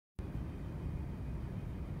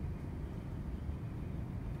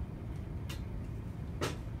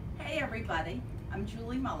everybody, I'm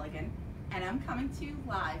Julie Mulligan, and I'm coming to you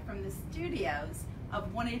live from the studios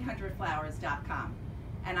of 1-800-Flowers.com.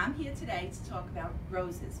 And I'm here today to talk about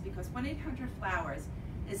roses, because 1-800-Flowers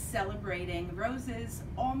is celebrating roses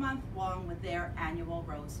all month long with their annual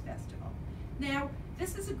Rose Festival. Now,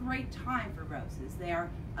 this is a great time for roses. They're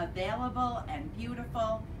available and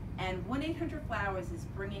beautiful, and 1-800-Flowers is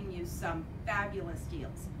bringing you some fabulous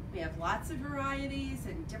deals. We have lots of varieties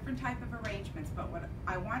and different type of arrangements, but what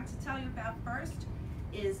I want to tell you about first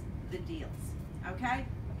is the deals, okay?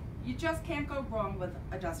 You just can't go wrong with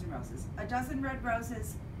a dozen roses. A dozen red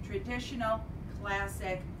roses, traditional,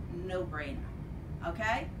 classic, no-brainer,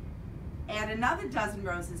 okay? Add another dozen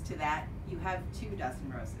roses to that, you have 2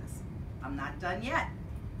 dozen roses. I'm not done yet.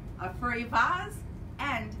 A free vase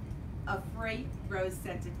and a free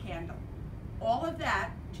rose-scented candle. All of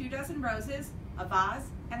that, 2 dozen roses, a vase,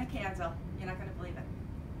 and a candle, you're not gonna believe it,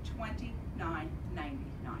 $29.99,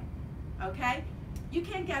 okay? You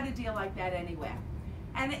can't get a deal like that anywhere.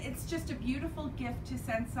 And it's just a beautiful gift to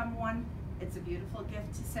send someone. It's a beautiful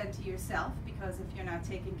gift to send to yourself, because if you're not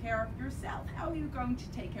taking care of yourself, how are you going to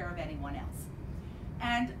take care of anyone else?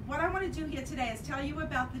 And what I wanna do here today is tell you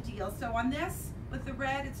about the deal. So on this, with the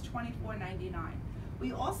red, it's $24.99.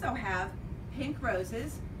 We also have pink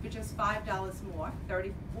roses for just $5 more,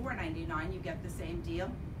 $34.99. You get the same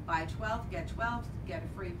deal. Buy 12, get 12, get a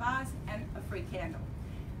free vase and a free candle.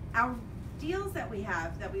 Our deals that we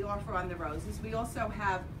have, that we offer on the roses, we also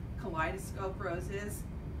have kaleidoscope roses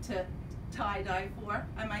to tie-dye for,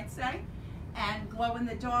 I might say, and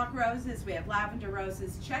glow-in-the-dark roses. We have lavender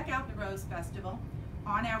roses. Check out the Rose Festival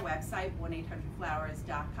on our website,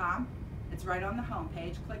 1-800-Flowers.com. It's right on the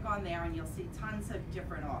homepage. Click on there and you'll see tons of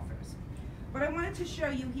different offers. What I wanted to show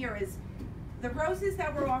you here is the roses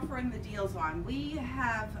that we're offering the deals on. We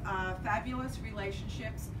have fabulous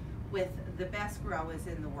relationships with the best growers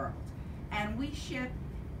in the world. And we ship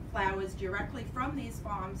flowers directly from these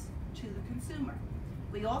farms to the consumer.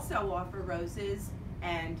 We also offer roses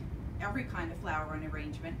and every kind of flower and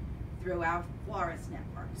arrangement through our florist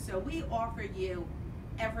network. So we offer you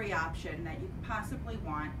every option that you could possibly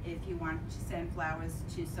want if you want to send flowers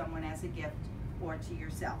to someone as a gift or to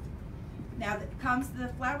yourself. Now, the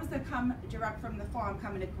flowers that come direct from the farm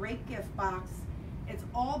come in a great gift box. It's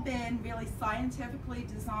all been really scientifically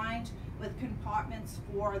designed with compartments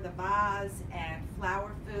for the vase and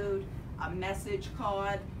flower food, a message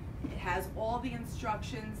card. It has all the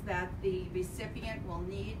instructions that the recipient will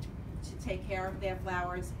need to take care of their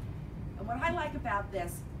flowers. And what I like about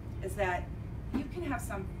this is that you can have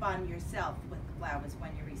some fun yourself with the flowers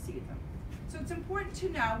when you receive them. So it's important to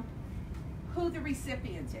know who the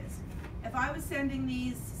recipient is. If I was sending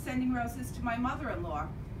roses to my mother-in-law,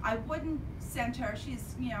 I wouldn't send her,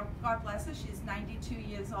 she's, God bless her, she's 92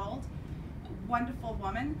 years old, wonderful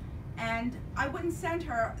woman, and I wouldn't send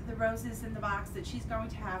her the roses in the box that she's going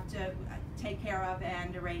to have to take care of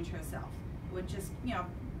and arrange herself. It would just,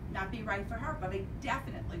 not be right for her, but I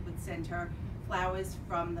definitely would send her flowers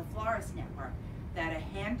from the Florist Network that are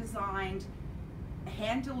hand-designed,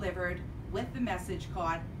 hand-delivered with the message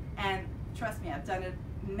card, and trust me, I've done it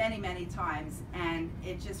many, many times, and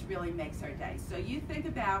it just really makes our day. So you think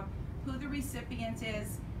about who the recipient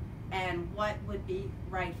is and what would be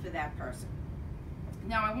right for that person.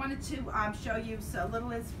 Now I wanted to show you a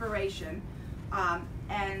little inspiration,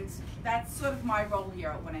 and that's sort of my role here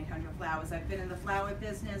at 1-800-Flowers. I've been in the flower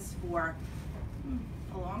business for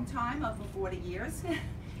a long time, over 40 years.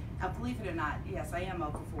 Believe it or not, yes, I am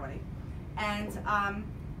over 40. And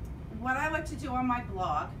what I like to do on my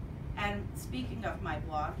blog, and speaking of my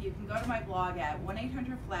blog, you can go to my blog at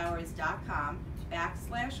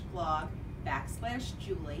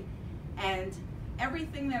 1-800-Flowers.com/blog/Julie, and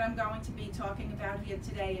everything that I'm going to be talking about here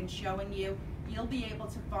today and showing you, you'll be able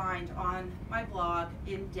to find on my blog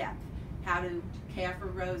in depth. How to care for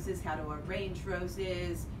roses, how to arrange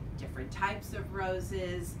roses, different types of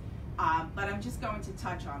roses, but I'm just going to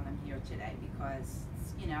touch on them here today because,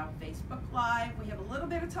 Facebook Live, we have a little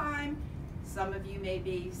bit of time. Some of you may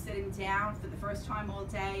be sitting down for the first time all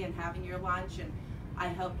day and having your lunch, and I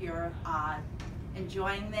hope you're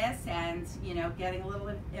enjoying this and, getting a little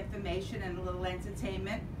information and a little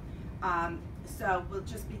entertainment. So we'll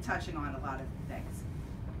just be touching on a lot of things.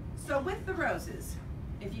 So with the roses,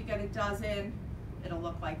 if you get a dozen, it'll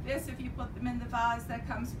look like this. If you put them in the vase that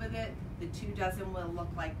comes with it, the 2 dozen will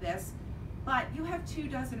look like this. But you have 2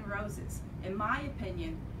 dozen roses. In my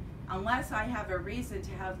opinion, unless I have a reason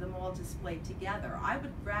to have them all displayed together, I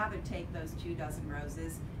would rather take those 2 dozen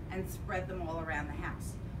roses and spread them all around the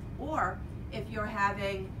house. Or if you're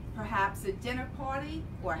having perhaps a dinner party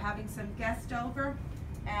or having some guests over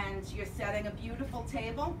and you're setting a beautiful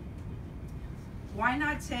table, why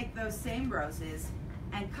not take those same roses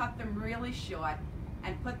and cut them really short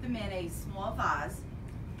and put them in a small vase,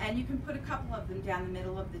 and you can put a couple of them down the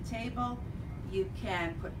middle of the table. You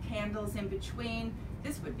can put candles in between.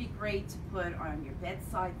 This would be great to put on your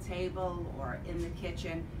bedside table or in the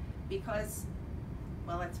kitchen because,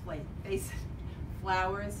 well, let's face it,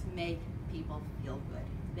 flowers make people feel good.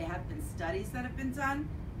 There have been studies that have been done.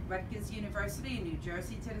 Rutgers University in New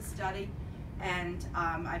Jersey did a study, and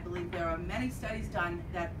I believe there are many studies done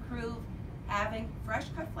that prove having fresh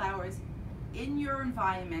cut flowers in your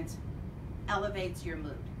environment elevates your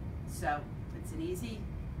mood. So it's an easy,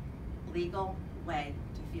 legal way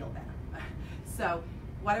to feel better. So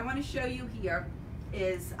what I want to show you here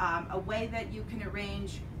is a way that you can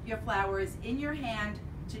arrange your flowers in your hand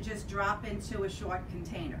to just drop into a short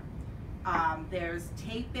container. There's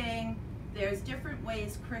taping, there's different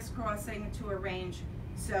ways crisscrossing to arrange,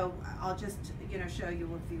 so I'll just show you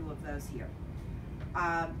a few of those here.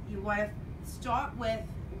 You want to start with,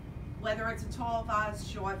 whether it's a tall vase,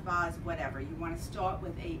 short vase, whatever, you want to start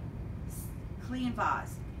with a clean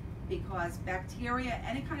vase, because bacteria,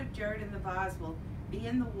 any kind of dirt in the vase will be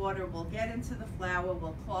in the water, will get into the flower,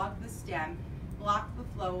 will clog the stem, block the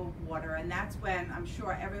flow of water, and that's when, I'm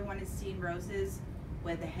sure everyone has seen roses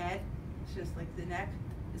where the head, it's just like the neck,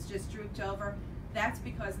 is just drooped over. That's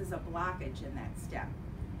because there's a blockage in that stem.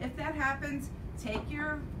 If that happens, take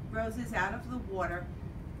your roses out of the water,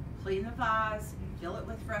 clean the vase, fill it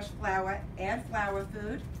with fresh flour, add flower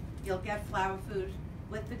food. You'll get flower food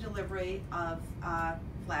with the delivery of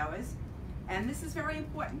flowers. And this is very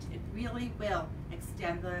important. It really will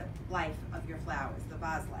extend the life of your flowers, the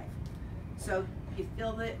vase life. So you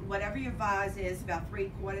fill whatever your vase is about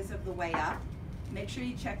 3/4 of the way up. Make sure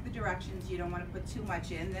you check the directions. You don't want to put too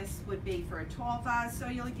much in. This would be for a tall vase, so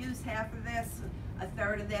you'll use half of this, a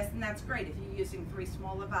third of this, and that's great. If you're using 3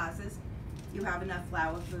 smaller vases, you have enough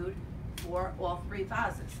flower food for all 3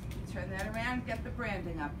 vases. You turn that around, get the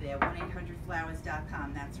branding up there,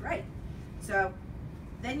 1-800-flowers.com, that's right. So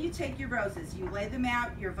then you take your roses, you lay them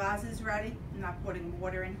out, your vase is ready. I'm not putting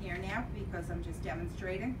water in here now because I'm just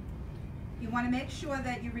demonstrating. You want to make sure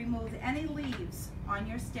that you remove any leaves on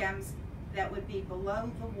your stems that would be below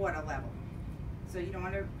the water level. So you don't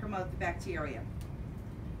want to promote the bacteria.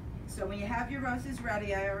 So when you have your roses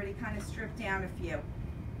ready, I already kind of stripped down a few.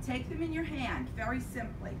 Take them in your hand, very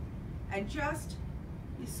simply, and just,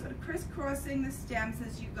 you sort of crisscrossing the stems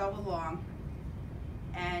as you go along,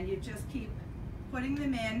 and you just keep putting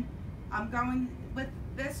them in. I'm going with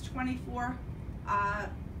this 24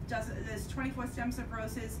 there's 24 stems of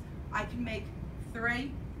roses. I can make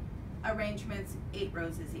 3 arrangements, 8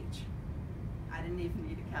 roses each. I didn't even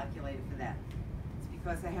need a calculator for that. It's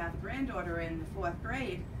because I have a granddaughter in the 4th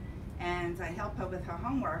grade and I help her with her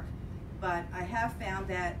homework, but I have found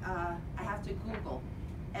that I have to Google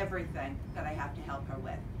everything that I have to help her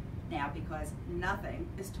with now, because nothing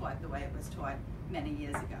is taught the way it was taught many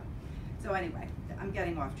years ago. So anyway, I'm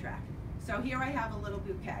getting off track. So here I have a little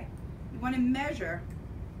bouquet. You want to measure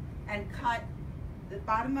and cut the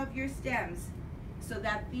bottom of your stems so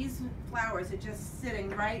that these flowers are just sitting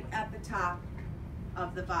right at the top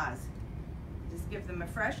of the vase. Just give them a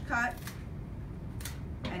fresh cut,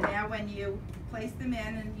 and now when you place them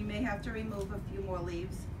in, and you may have to remove a few more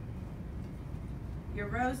leaves, your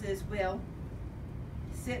roses will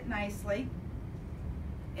sit nicely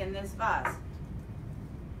in this vase.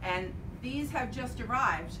 And these have just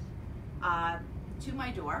arrived to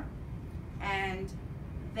my door, and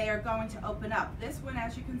they are going to open up. This one,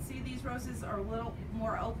 as you can see, these roses are a little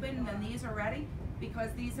more open than these already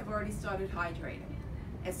because these have already started hydrating.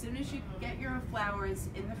 As soon as you get your flowers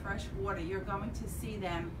in the fresh water, you're going to see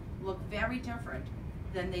them look very different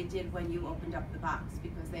than they did when you opened up the box,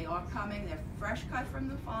 because they are coming, they're fresh cut from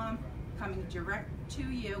the farm, coming direct to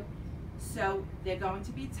you. So they're going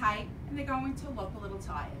to be tight and they're going to look a little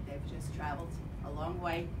tired. They've just traveled a long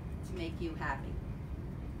way to make you happy.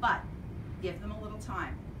 But give them a little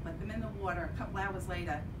time. Put them in the water. A couple hours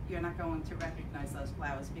later, you're not going to recognize those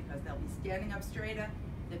flowers because they'll be standing up straighter,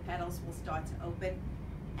 the petals will start to open,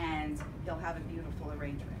 and you'll have a beautiful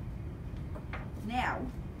arrangement. Now,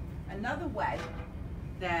 another way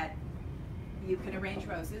that you can arrange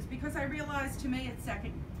roses, because I realize to me it's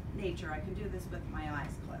second nature, I can do this with my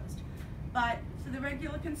eyes closed. But for the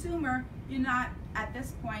regular consumer, you're not, at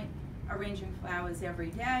this point, arranging flowers every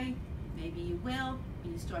day. Maybe you will,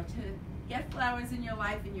 and you start to get flowers in your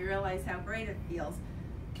life and you realize how great it feels.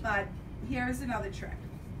 But here's another trick.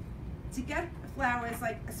 To get flowers,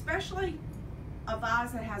 like especially a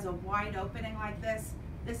vase that has a wide opening like this,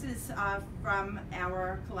 this is from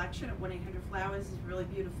our collection at 1-800-Flowers. It's a really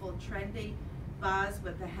beautiful, trendy vase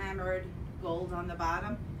with the hammered gold on the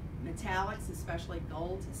bottom. Metallics, especially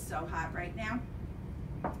gold, is so hot right now.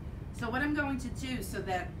 So what I'm going to do so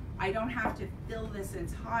that I don't have to fill this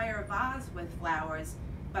entire vase with flowers,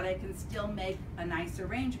 but I can still make a nice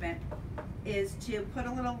arrangement, is to put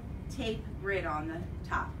a little tape grid on the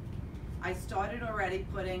top. I started already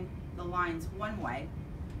putting the lines one way,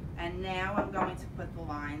 and now I'm going to put the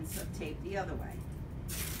lines of tape the other way.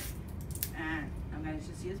 And I'm going to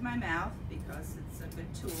just use my mouth because it's a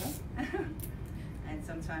good tool. And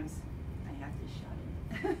sometimes I have to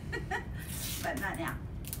shut it. But not now,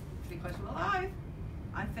 because we're live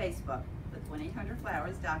on Facebook with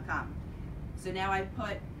 1-800flowers.com. So now I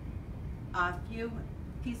put a few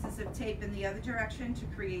pieces of tape in the other direction to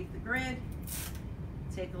create the grid.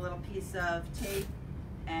 Take a little piece of tape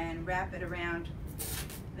and wrap it around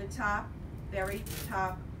the top, very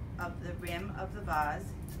top of the rim of the vase,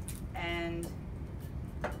 and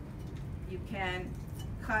you can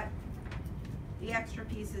cut the extra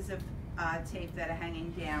pieces of tape that are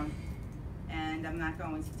hanging down, and I'm not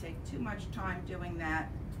going to take too much time doing that,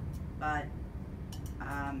 but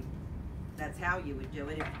that's how you would do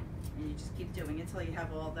it, and you just keep doing it until you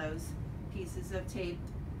have all those pieces of tape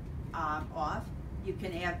off. You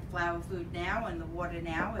can add flower food now and the water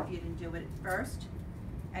now if you didn't do it first.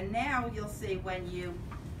 And now you'll see when you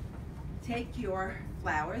take your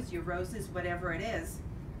flowers, your roses, whatever it is,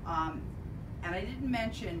 and I didn't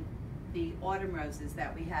mention the autumn roses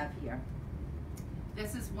that we have here.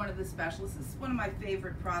 This is one of the specials. This is one of my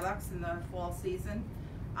favorite products in the fall season.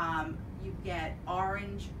 You get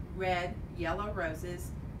orange, red, yellow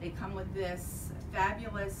roses. They come with this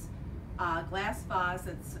fabulous glass vase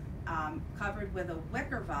that's covered with a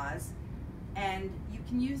wicker vase, and you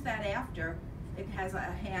can use that after. It has a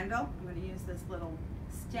handle. I'm going to use this little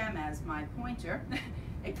stem as my pointer.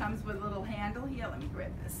 It comes with a little handle here. Let me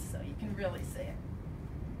grab this so you can really see it.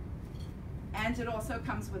 And it also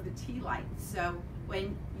comes with a tea light. So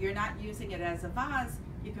when you're not using it as a vase,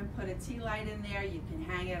 you can put a tea light in there. You can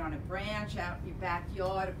hang it on a branch out in your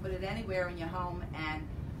backyard or put it anywhere in your home. And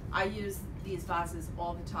I use these vases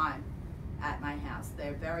all the time at my house.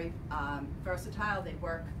 They're very versatile. They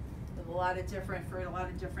work with a lot of different, for a lot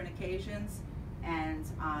of different occasions, and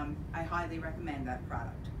I highly recommend that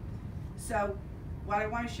product. So what I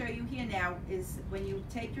want to show you here now is when you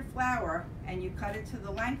take your flower and you cut it to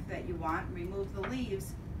the length that you want, remove the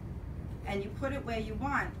leaves, and you put it where you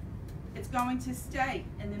want, it's going to stay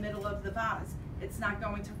in the middle of the vase. It's not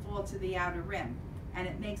going to fall to the outer rim, and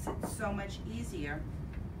it makes it so much easier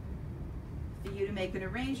for you to make an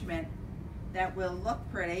arrangement that will look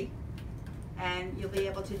pretty, and you'll be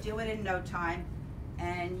able to do it in no time,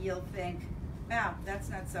 and you'll think, wow, that's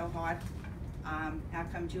not so hard. How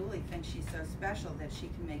come Julie thinks she's so special that she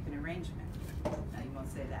can make an arrangement? No, you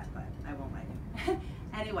won't say that, but I won't let you.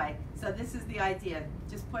 Anyway, so this is the idea,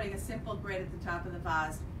 just putting a simple grid at the top of the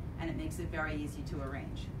vase, and it makes it very easy to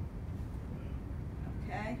arrange.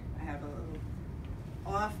 Okay, I have a little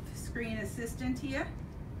off-screen assistant here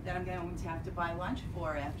that I'm going to have to buy lunch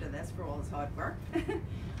for after this for all this hard work.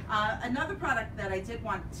 Another product that I did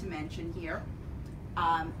want to mention here,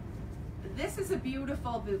 this is a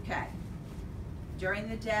beautiful bouquet. During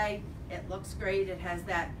the day, it looks great. It has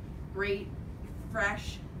that great,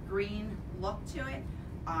 fresh, green look to it.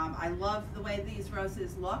 I love the way these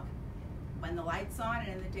roses look when the light's on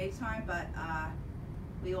and in the daytime, but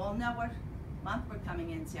we all know what month we're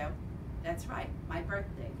coming into. That's right, my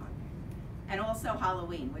birthday month. And also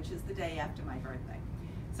Halloween, which is the day after my birthday.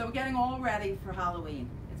 So we're getting all ready for Halloween.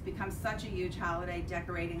 It's become such a huge holiday,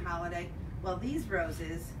 decorating holiday. Well, these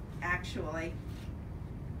roses actually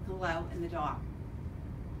glow in the dark.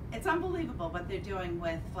 It's unbelievable what they're doing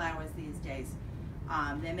with flowers these days.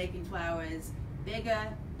 They're making flowers bigger,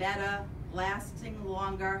 better, lasting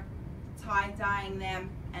longer, tie-dyeing them,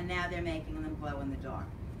 and now they're making them glow in the dark.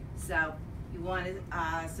 So you want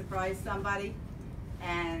to surprise somebody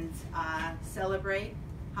and celebrate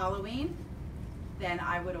Halloween, then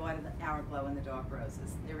I would order our glow-in-the-dark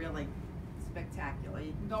roses. They're really spectacular.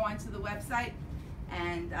 You can go onto the website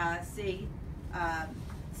and see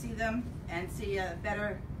them and see a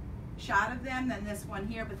better shot of them than this one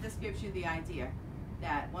here, but this gives you the idea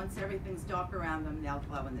that once everything's dark around them, they'll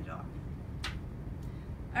glow in the dark.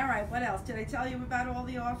 All right, what else? Did I tell you about all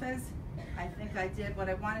the offers? I think I did. What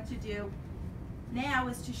I wanted to do now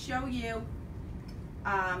is to show you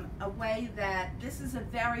a way that this is a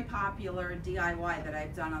very popular DIY that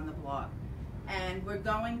I've done on the blog. And we're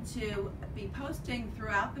going to be posting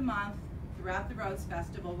throughout the month, throughout the Rose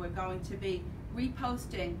Festival, we're going to be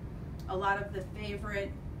reposting a lot of the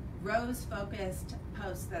favorite rose-focused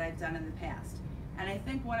posts that I've done in the past. And I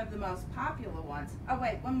think one of the most popular ones, oh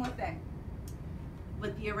wait, one more thing.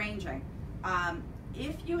 with the arranging.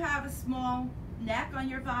 If you have a small neck on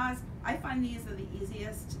your vase, I find these are the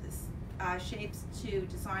easiest shapes to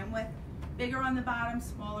design with. Bigger on the bottom,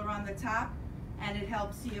 smaller on the top, and it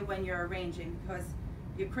helps you when you're arranging because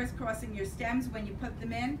you're crisscrossing your stems when you put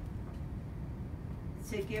them in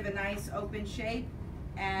to give a nice open shape,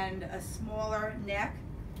 and a smaller neck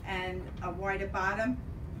and a wider bottom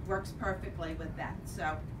works perfectly with that.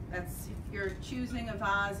 So that's, if you're choosing a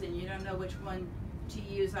vase and you don't know which one to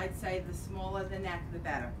use, I'd say the smaller the neck, the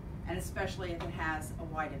better. And especially if it has a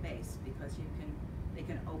wider base, because they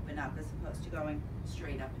can open up as opposed to going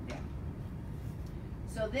straight up and down.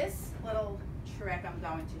 So this little trick I'm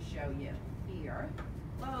going to show you here.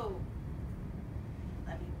 Whoa,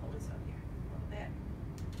 let me pull this up here a little bit.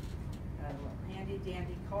 Got a little handy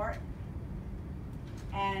dandy cart.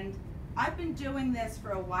 And I've been doing this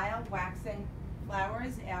for a while, waxing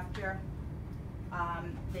flowers after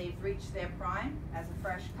they've reached their prime as a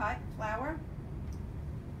fresh cut flower.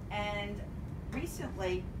 And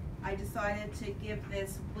recently I decided to give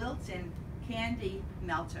this Wilton candy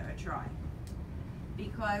melter a try,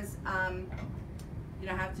 because you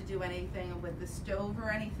don't have to do anything with the stove or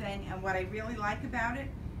anything, and what I really like about it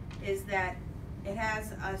is that it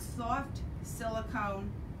has a soft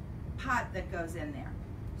silicone pot that goes in there.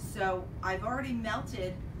 So I've already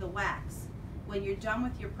melted the wax. When you're done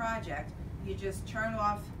with your project, you just turn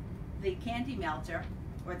off the candy melter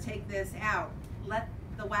or take this out, let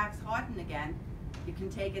the wax harden again. You can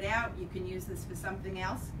take it out, you can use this for something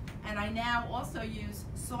else. And I now also use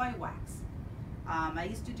soy wax. I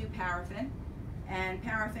used to do paraffin, and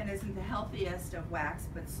paraffin isn't the healthiest of wax,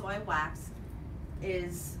 but soy wax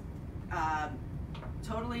is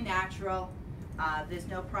totally natural. There's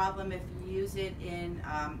no problem if you use it in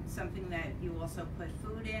something that you also put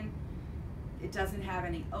food in. It doesn't have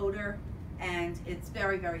any odor, and it's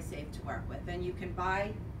very, very safe to work with. And you can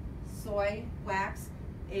buy soy wax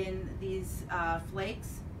in these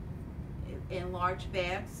flakes in large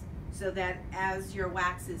bags, so that as your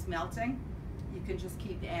wax is melting, you can just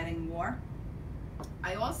keep adding more.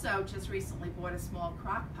 I also just recently bought a small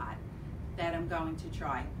crock pot that I'm going to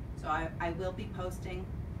try. So I will be posting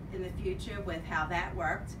in the future with how that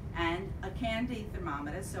worked, and a candy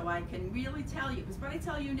thermometer, so I can really tell you, because what I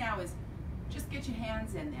tell you now is just get your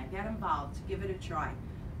hands in there, get involved, give it a try.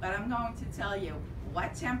 But I'm going to tell you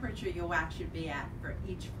what temperature your wax should be at for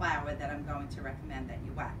each flower that I'm going to recommend that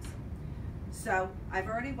you wax. So I've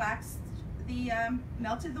already waxed the,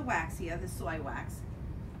 melted the wax here, the soy wax,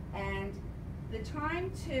 and the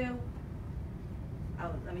time to,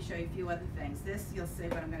 oh, let me show you a few other things. This, you'll see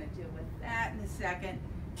what I'm going to do with that in a second.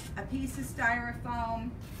 A piece of styrofoam,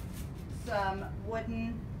 some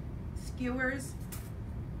wooden skewers,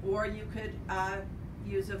 or you could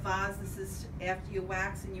use a vase. This is after you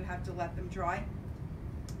wax and you have to let them dry.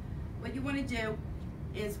 What you want to do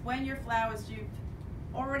is, when your flowers, you've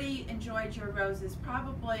already enjoyed your roses,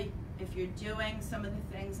 probably if you're doing some of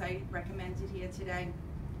the things I recommended here today,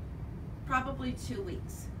 probably 2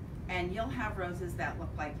 weeks, and you'll have roses that look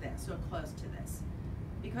like this or close to this.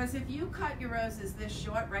 Because if you cut your roses this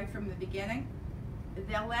short right from the beginning,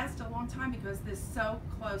 they'll last a long time because they're so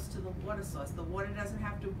close to the water source. The water doesn't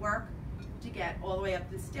have to work to get all the way up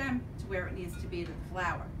the stem to where it needs to be to the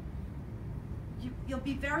flower. You'll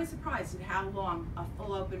be very surprised at how long a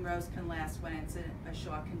full open rose can last when it's in a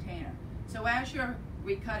short container. So as you're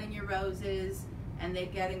recutting your roses and they're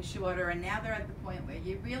getting shorter, and now they're at the point where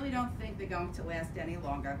you really don't think they're going to last any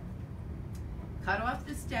longer, cut off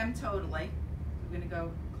the stem totally. I'm going to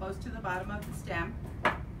go close to the bottom of the stem,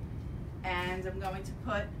 and I'm going to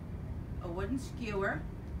put a wooden skewer.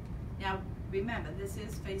 Now remember, this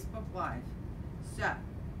is Facebook Live, so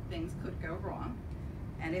things could go wrong,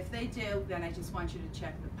 and if they do, then I just want you to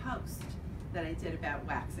check the post that I did about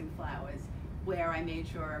waxing flowers, where I made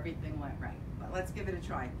sure everything went right. But let's give it a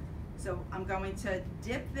try. So I'm going to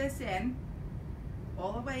dip this in,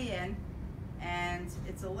 all the way in, and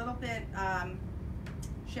it's a little bit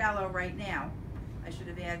shallow right now. I should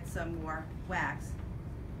have added some more wax.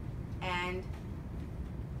 And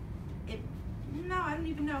I don't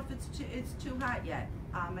even know if it's too hot yet.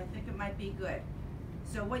 I think it might be good.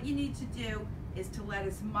 So what you need to do is to let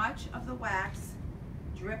as much of the wax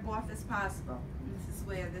drip off as possible. And this is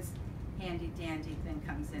where this handy dandy thing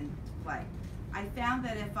comes into play. I found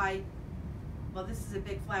that if well, this is a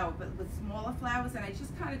big flower, but with smaller flowers, and I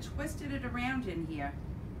just kind of twisted it around in here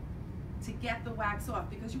to get the wax off,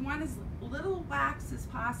 because you want as little wax as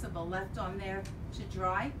possible left on there to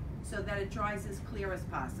dry, so that it dries as clear as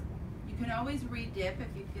possible. You can always re-dip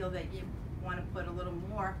if you feel that you want to put a little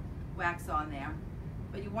more wax on there,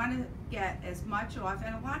 but you want to get as much off,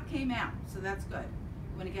 and a lot came out, so that's good.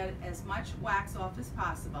 You want to get as much wax off as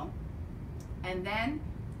possible. And then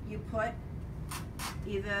you put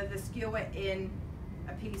either the skewer in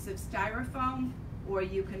a piece of styrofoam, or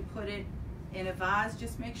you can put it in a vase.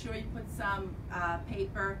 Just make sure you put some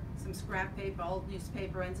paper, some scrap paper, old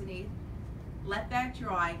newspaper underneath. Let that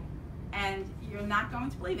dry, and you're not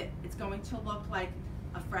going to believe it. It's going to look like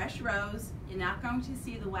a fresh rose. You're not going to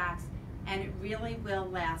see the wax, and it really will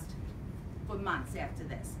last for months after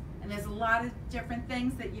this. And there's a lot of different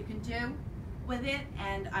things that you can do with it,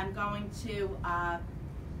 and I'm going to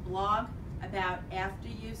blog about after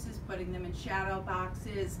uses, putting them in shadow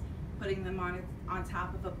boxes, putting them on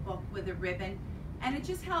top of a book with a ribbon. And it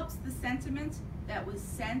just helps the sentiment that was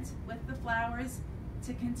sent with the flowers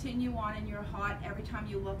to continue on in your heart. Every time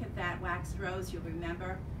you look at that waxed rose, you'll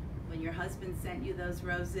remember when your husband sent you those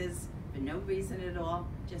roses for no reason at all,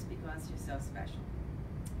 just because you're so special.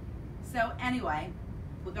 So anyway,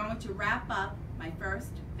 we're going to wrap up my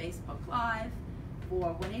first Facebook Live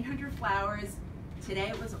for 1-800-Flowers. Today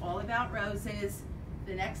it was all about roses.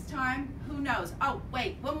 The next time, who knows? Oh,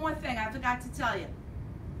 wait, one more thing I forgot to tell you.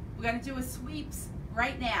 We're going to do a sweeps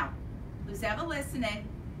right now. Who's ever listening,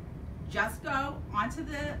 just go onto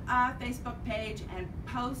the Facebook page and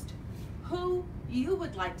post who you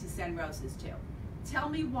would like to send roses to. Tell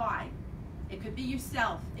me why. It could be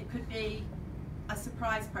yourself. It could be a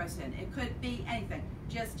surprise person. It could be anything.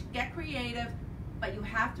 Just get creative, but you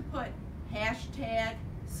have to put hashtag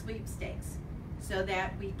sweepstakes so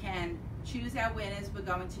that we can choose our winners. We're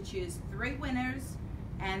going to choose 3 winners,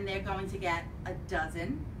 and they're going to get a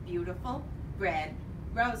dozen beautiful red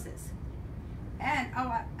roses. And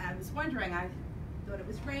oh, I was wondering, I thought it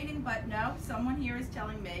was raining, but no, someone here is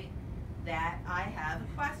telling me that I have a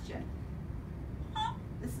question.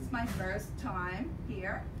 This is my first time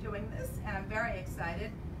here doing this, and I'm very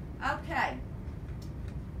excited. Okay,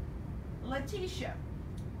 Letitia,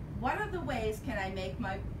 what are the ways can I make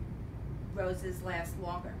my roses last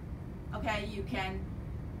longer? Okay, you can,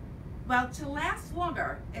 well, to last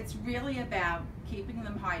longer, it's really about keeping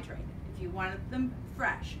them hydrated. If you want them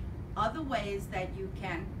fresh, other ways that you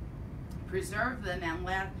can preserve them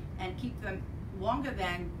and keep them longer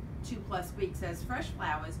than 2+ weeks as fresh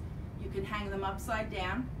flowers, you can hang them upside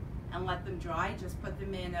down and let them dry. Just put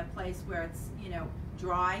them in a place where it's,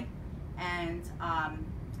 dry and,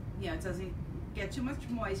 it doesn't get too much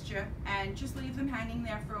moisture, and just leave them hanging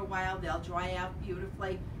there for a while. They'll dry out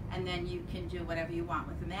beautifully, and then you can do whatever you want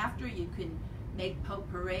with them after. You can make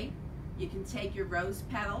potpourri. You can take your rose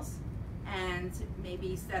petals and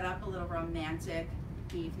maybe set up a little romantic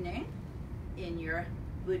evening in your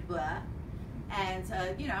boudoir. And,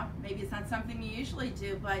 maybe it's not something you usually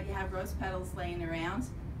do, but you have rose petals laying around.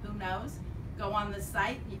 Who knows? Go on the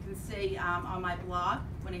site. You can see on my blog,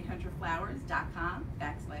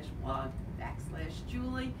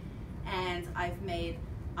 1-800-Flowers.com/blog/Julie. And I've made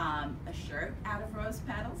a shirt out of rose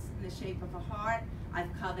petals in the shape of a heart. I've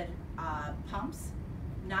covered pumps,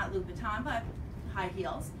 not Louboutin, but high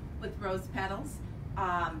heels with rose petals.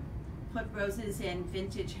 Put roses in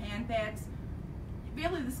vintage handbags.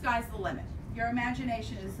 Really, the sky's the limit. Your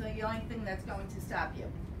imagination is the only thing that's going to stop you.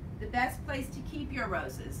 The best place to keep your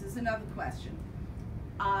roses is another question.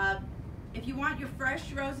 If you want your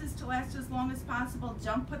fresh roses to last as long as possible,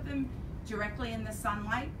 don't put them directly in the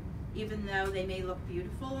sunlight, even though they may look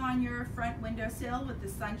beautiful on your front windowsill with the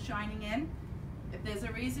sun shining in. If there's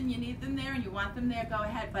a reason you need them there and you want them there, go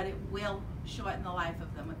ahead, but it will shorten the life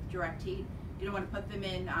of them with direct heat. You don't want to put them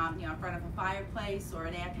in, in front of a fireplace or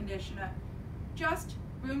an air conditioner. Just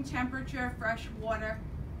room temperature, fresh water,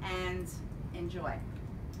 and enjoy.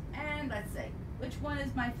 And let's see, which one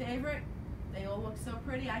is my favorite? They all look so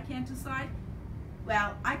pretty, I can't decide.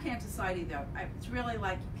 Well, I can't decide either. It's really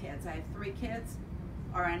like kids. I have 3 kids.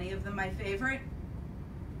 Are any of them my favorite?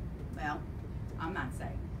 Well, I'm not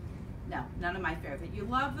saying. No, none of my favorite. You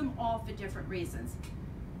love them all for different reasons.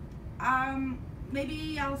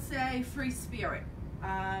 Maybe I'll say Free Spirit.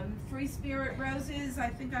 Free Spirit roses, I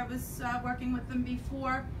think I was working with them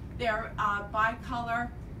before. They're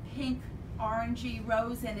bicolor, pink, orangey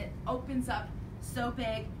rose, and it opens up so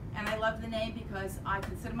big. And I love the name because I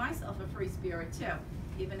consider myself a free spirit too,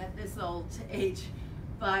 even at this old age.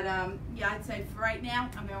 But yeah, I'd say for right now,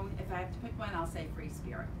 if I have to pick one, I'll say Free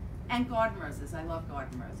Spirit. And garden roses. I love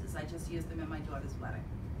garden roses. I just used them in my daughter's wedding.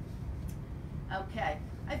 Okay,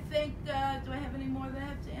 I think, do I have any more that I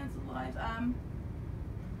have to answer live?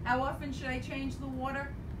 How often should I change the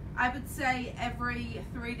water? I would say every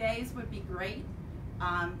 3 days would be great.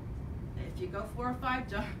 If you go 4 or 5,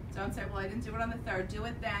 don't say, well, I didn't do it on the 3rd. Do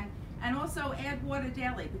it then. And also add water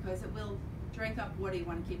daily because it will drink up water. You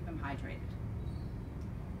want to keep them hydrated.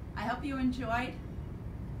 I hope you enjoyed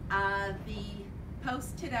The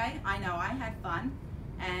post today, I know I had fun,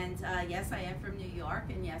 and yes, I am from New York,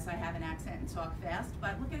 and yes, I have an accent and talk fast,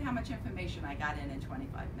 but look at how much information I got in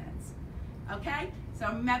 25 minutes. Okay, so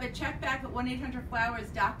remember, check back at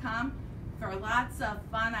 1-800-Flowers.com for lots of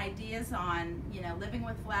fun ideas on, living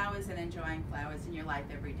with flowers and enjoying flowers in your life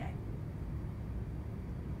every day.